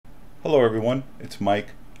Hello everyone, it's Mike,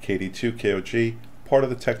 KD2KOG, part of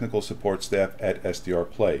the technical support staff at SDR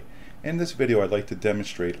Play. In this video I'd like to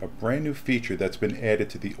demonstrate a brand new feature that's been added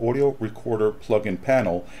to the AudioRecorder plugin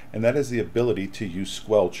panel, and that is the ability to use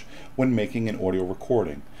squelch when making an audio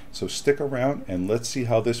recording. So stick around and let's see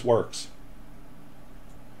how this works.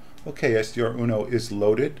 Okay, SDRuno is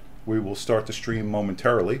loaded. We will start the stream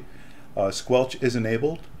momentarily. Squelch is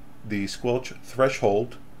enabled. The squelch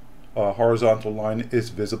threshold horizontal line is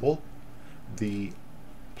visible. The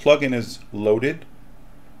plugin is loaded.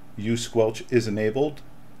 Use squelch is enabled.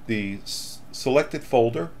 The selected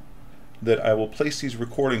folder that I will place these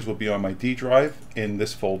recordings will be on my D drive in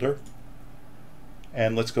this folder.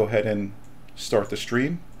 And let's go ahead and start the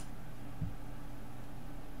stream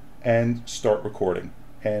and start recording.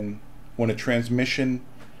 And when a transmission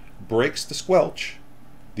breaks the squelch,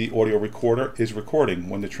 the audio recorder is recording.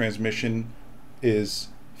 When the transmission is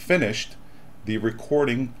finished, the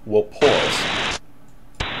recording will pause.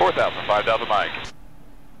 4,000, 5,000 mic.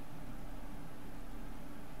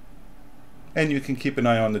 And you can keep an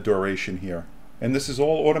eye on the duration here. And this is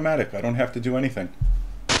all automatic. I don't have to do anything.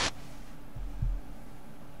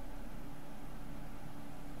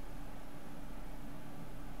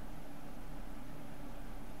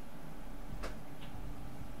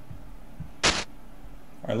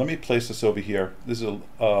 Alright, let me place this over here. This is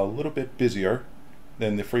a little bit busier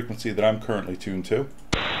than the frequency that I'm currently tuned to.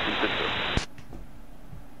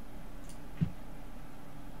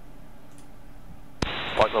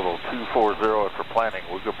 Flight level 240, and for planning,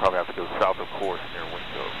 we'll probably have to go south of course near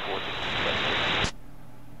window 40.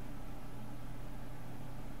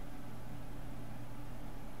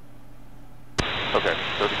 Okay,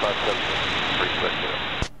 3570, pretty quick there.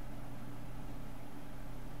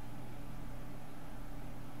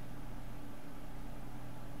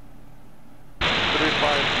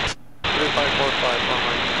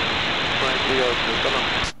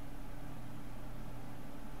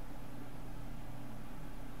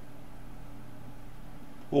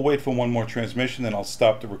 We'll wait for one more transmission, then I'll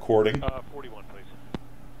stop the recording. 41, please.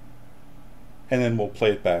 And then we'll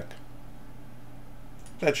play it back.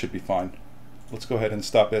 That should be fine. Let's go ahead and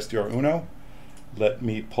stop SDRuno. Let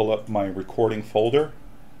me pull up my recording folder,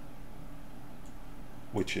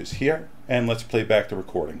 which is here, and let's play back the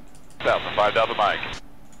recording. 5,000 mic.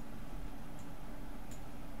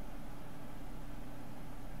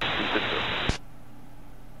 260.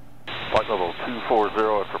 Flight level 240,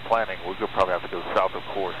 and for planning, we'll probably have to go south of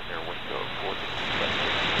course near window 40.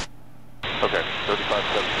 Okay,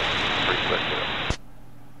 3570, pretty quick there.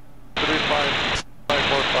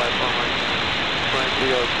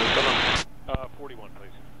 41,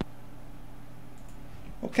 please.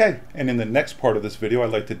 Okay, and in the next part of this video,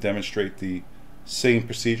 I'd like to demonstrate the same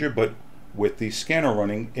procedure, but with the scanner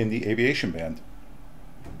running in the aviation band.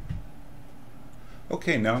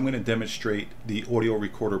 Okay, now I'm going to demonstrate the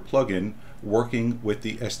AudioRecorder plugin working with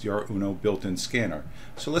the SDRuno built-in scanner.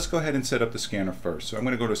 So let's go ahead and set up the scanner first. So I'm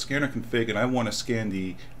going to go to scanner config, and I want to scan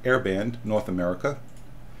the airband North America.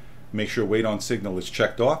 Make sure wait on signal is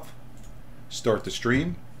checked off. Start the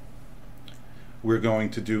stream. We're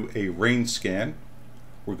going to do a range scan.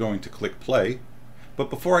 We're going to click play. But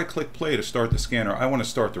before I click play to start the scanner, I want to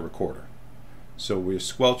start the recorder. So where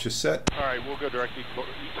squelch is set. Alright, we'll go directly to and let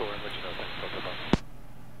you know.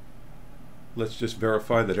 Let's just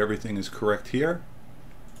verify that everything is correct here.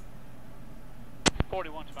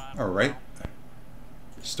 41's fine. Alright.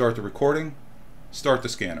 Start the recording. Start the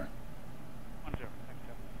scanner. 10,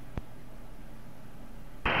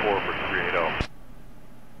 4 for 380.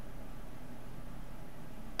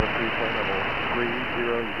 Flight level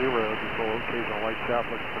 300, control occasional light shot,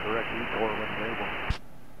 looking for direct detour when available.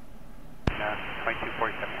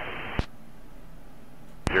 2247.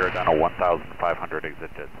 0 down to 1,500,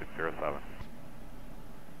 exit jet 607.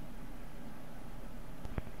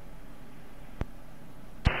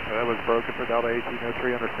 That was broken for Delta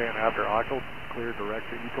 1803, understand after octal, clear direct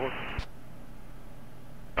to detour.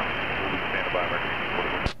 We'll be standing by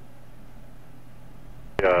emergency.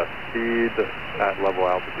 Speed at level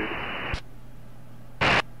altitude.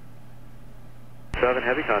 7,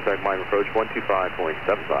 heavy contact, mind approach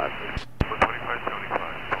 125.75.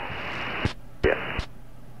 125.75. Yes.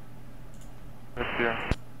 That's here.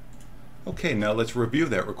 Okay, now let's review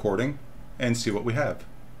that recording and see what we have.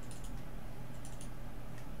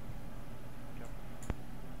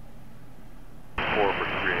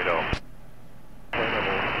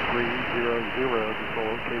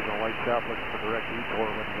 Occasional light shot, looking for direct detour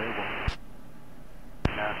when available.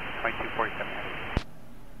 2247.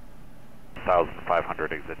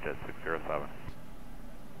 1,500, exit jet 607.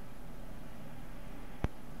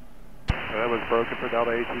 That was broken for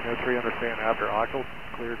Delta 1803, understand after octal,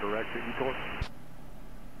 clear direct to ETOR.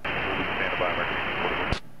 Stand by,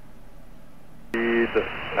 emergency. Speed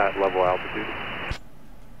at level altitude.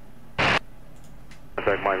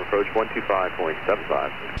 Contact mine approach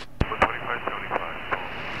 125.75.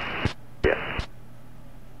 125.75. Yes.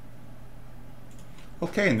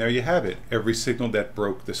 Okay, and there you have it. Every signal that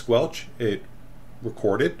broke the squelch, it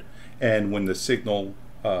recorded, and when the signal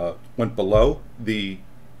went below the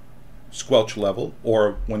squelch level,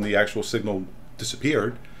 or when the actual signal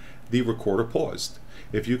disappeared, the recorder paused.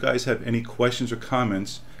 If you guys have any questions or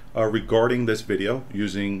comments regarding this video,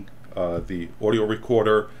 using the audio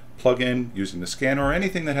recorder plugin, using the scanner, or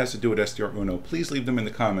anything that has to do with SDRuno, please leave them in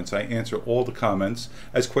the comments. I answer all the comments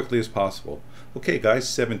as quickly as possible. Okay guys,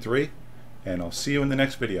 7-3, and I'll see you in the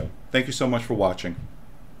next video. Thank you so much for watching.